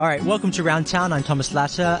All right, welcome to Round Town. I'm Thomas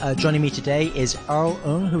Latter. Joining me today is Earl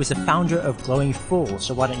Ng, who is the founder of Glowing Fool.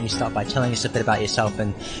 So why don't you start by telling us a bit about yourself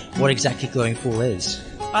and what exactly Glowing Fool is?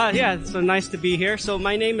 So nice to be here. So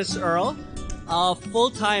my name is Earl.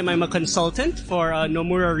 Full-time, I'm a consultant for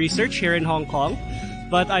Nomura Research here in Hong Kong.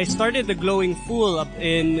 But I started the Glowing Fool up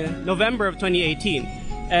in November of 2018.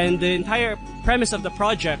 And the entire premise of the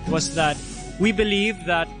project was that we believe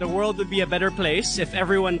that the world would be a better place if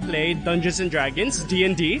everyone played Dungeons & Dragons,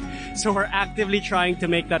 D&D. So we're actively trying to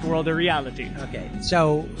make that world a reality. Okay,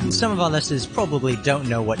 so some of our listeners probably don't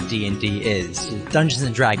know what D&D is. Dungeons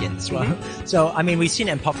 & Dragons. Well, so, I mean, we've seen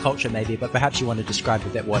it in pop culture maybe, but perhaps you want to describe a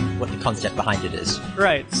bit what the concept behind it is.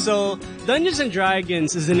 Right, so Dungeons &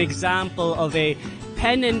 Dragons is an example of a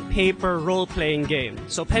pen and paper role-playing game.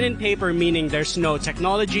 So pen and paper meaning there's no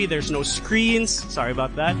technology, there's no screens. Sorry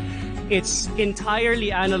about that. It's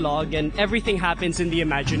entirely analog and everything happens in the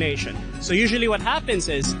imagination. So usually what happens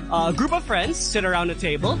is a group of friends sit around a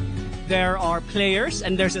table. There are players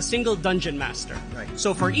and there's a single dungeon master. Right.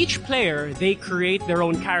 So for each player, they create their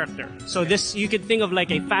own character. So this, you could think of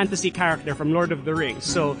like a fantasy character from Lord of the Rings.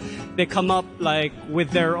 So they come up like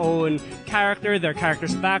with their own character, their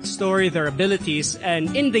character's backstory, their abilities,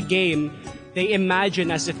 and in the game, they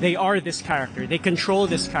imagine as if they are this character. They control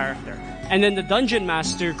this character. And then the Dungeon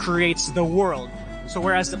Master creates the world. So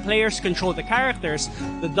whereas the players control the characters,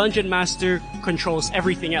 the Dungeon Master controls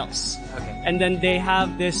everything else. Okay. And then they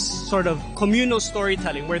have this sort of communal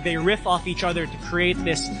storytelling where they riff off each other to create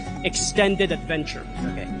this extended adventure.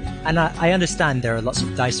 Okay. And I understand there are lots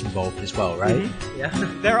of dice involved as well, right? Mm-hmm. Yeah.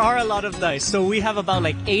 There are a lot of dice. So we have about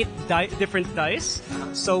like 8 different dice.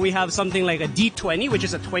 So we have something like a D20, which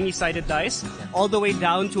is a 20-sided dice, all the way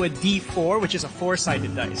down to a D4, which is a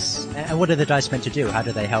 4-sided dice. And what are the dice meant to do? How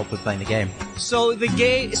do they help with playing the game? So it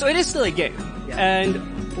is still a game. Yeah.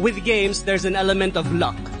 And with games, there's an element of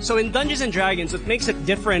luck. So in Dungeons & Dragons, what makes it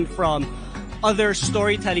different from other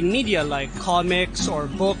storytelling media like comics or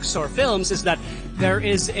books or films is that there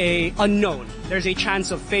is a unknown. There's a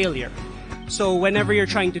chance of failure. So whenever you're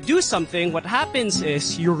trying to do something, what happens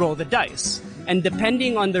is you roll the dice. And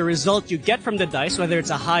depending on the result you get from the dice, whether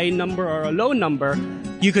it's a high number or a low number,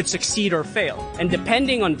 you could succeed or fail. And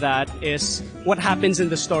depending on that is what happens in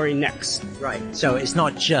the story next. Right. So it's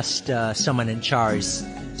not just someone in charge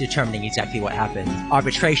determining exactly what happened.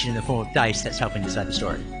 Arbitration in the form of dice that's helping decide the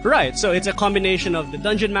story. Right. So it's a combination of the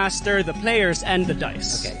Dungeon Master, the players, and the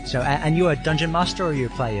dice. Okay. So, and you're a Dungeon Master or you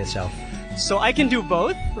play yourself? So I can do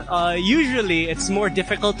both. Usually it's more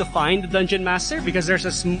difficult to find the Dungeon Master because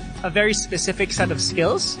there's a very specific set of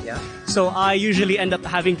skills. Yeah. So I usually end up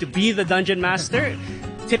having to be the Dungeon Master.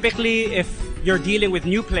 Typically, if you're dealing with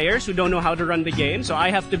new players who don't know how to run the game, so I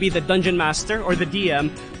have to be the Dungeon Master or the DM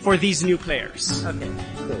for these new players. Okay,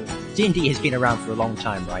 cool. D&D has been around for a long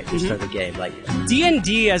time, right? This sort of game, like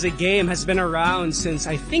D&D as a game has been around since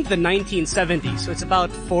I think the 1970s. So it's about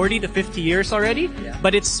 40 to 50 years already. Yeah.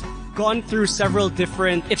 But it's gone through several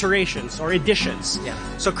different iterations or editions. Yeah.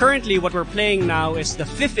 So currently what we're playing now is the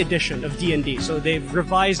 5th edition of D&D. So they've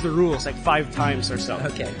revised the rules like 5 times or so.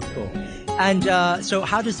 Okay, cool. And so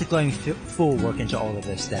how does the Glowing Fool work into all of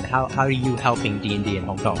this then? How are you helping D&D in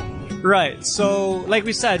Hong Kong? Right. So like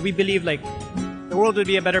we said, we believe like the world would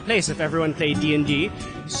be a better place if everyone played D&D.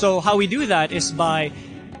 So how we do that is by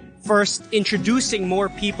first introducing more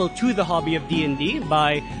people to the hobby of D&D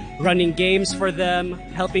by running games for them,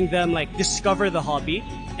 helping them like discover the hobby,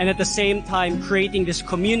 and at the same time creating this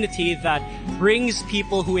community that brings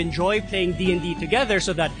people who enjoy playing D&D together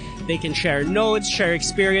so that they can share notes, share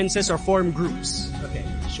experiences, or form groups. Okay,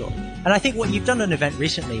 sure. And I think what you've done an event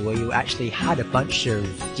recently where you actually had a bunch of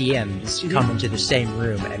DMs come into the same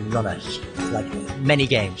room and run like many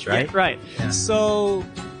games, right? Yeah, right. Yeah. So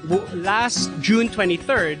last June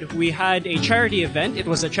 23rd, we had a charity event. It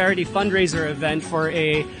was a charity fundraiser event for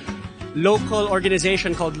a local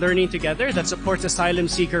organization called Learning Together that supports asylum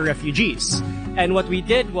seeker refugees. And what we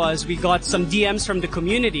did was we got some DMs from the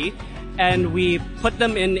community and we put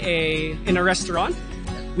them in a restaurant.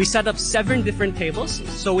 We set up 7 different tables.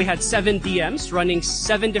 So we had 7 DMs running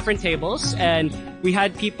 7 different tables and we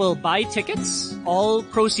had people buy tickets, all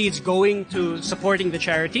proceeds going to supporting the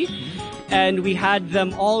charity. And we had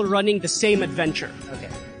them all running the same adventure. Okay.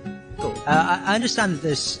 Cool. I understand that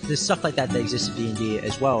there's stuff like that exists in D&D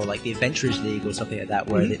as well, like the Adventurers League or something like that,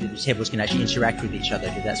 where the tables can actually interact with each other.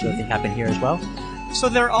 Did that sort of thing happen here as well? So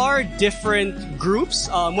there are different groups.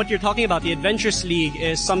 What you're talking about, the Adventurers League,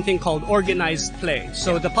 is something called organized play.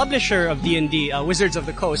 So the publisher of D&D, Wizards of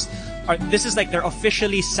the Coast, this is like their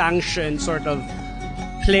officially sanctioned sort of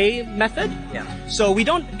play method. Yeah. So we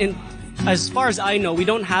don't as far as I know, we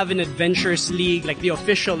don't have an Adventures League, like the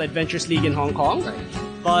official Adventures League in Hong Kong. Right.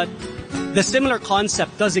 But the similar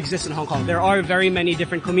concept does exist in Hong Kong. There are very many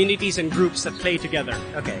different communities and groups that play together.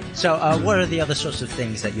 Okay. So, what are the other sorts of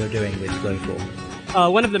things that you're doing with Glowing Fool?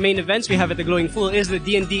 One of the main events we have at the Glowing Fool is the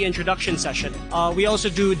D&D introduction session. We also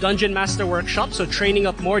do Dungeon Master workshops, so training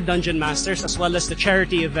up more Dungeon Masters, as well as the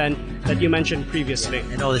charity event that you mentioned previously.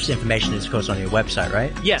 And all this information is, of course, on your website,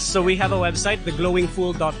 right? Yes, so we have a website,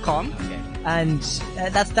 theglowingfool.com. Okay. And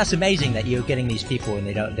that's amazing that you're getting these people and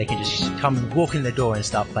they can just come walk in the door and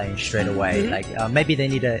start playing straight away. Mm-hmm. Like maybe they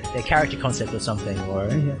need a character concept or something, or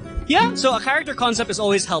Yeah, so a character concept is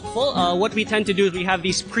always helpful. What we tend to do is we have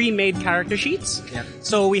these pre-made character sheets. Yeah.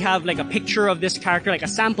 So we have like a picture of this character, like a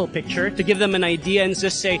sample picture, to give them an idea and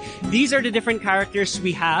just say, these are the different characters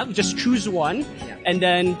we have. Just choose one and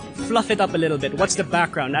then fluff it up a little bit. What's the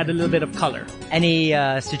background? Add a little bit of color. Any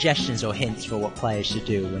suggestions or hints for what players should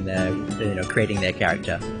do when they're creating their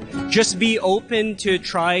character? Just be open to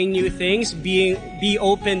trying new things. Be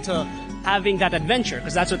open to having that adventure,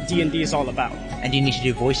 because that's what D&D is all about. And do you need to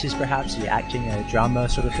do voices, perhaps? Are you acting a drama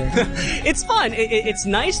sort of thing? It's fun. It's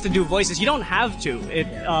nice to do voices. You don't have to.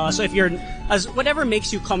 So if you're, as whatever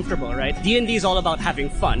makes you comfortable, right? D&D is all about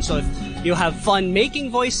having fun. So if you have fun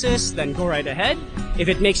making voices, then go right ahead. If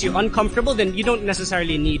it makes you uncomfortable, then you don't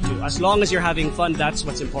necessarily need to. As long as you're having fun, that's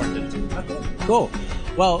what's important. Okay, cool.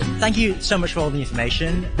 Well, thank you so much for all the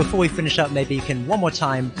information. Before we finish up, maybe you can one more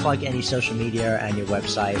time plug any social media and your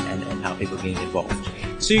website and how people can get involved.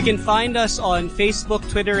 So you can find us on Facebook,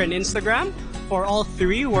 Twitter, and Instagram. For all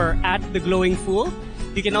three, we're at The Glowing Fool.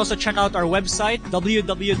 You can also check out our website,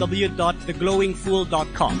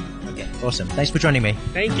 www.theglowingfool.com. Okay, awesome. Thanks for joining me.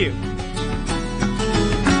 Thank you.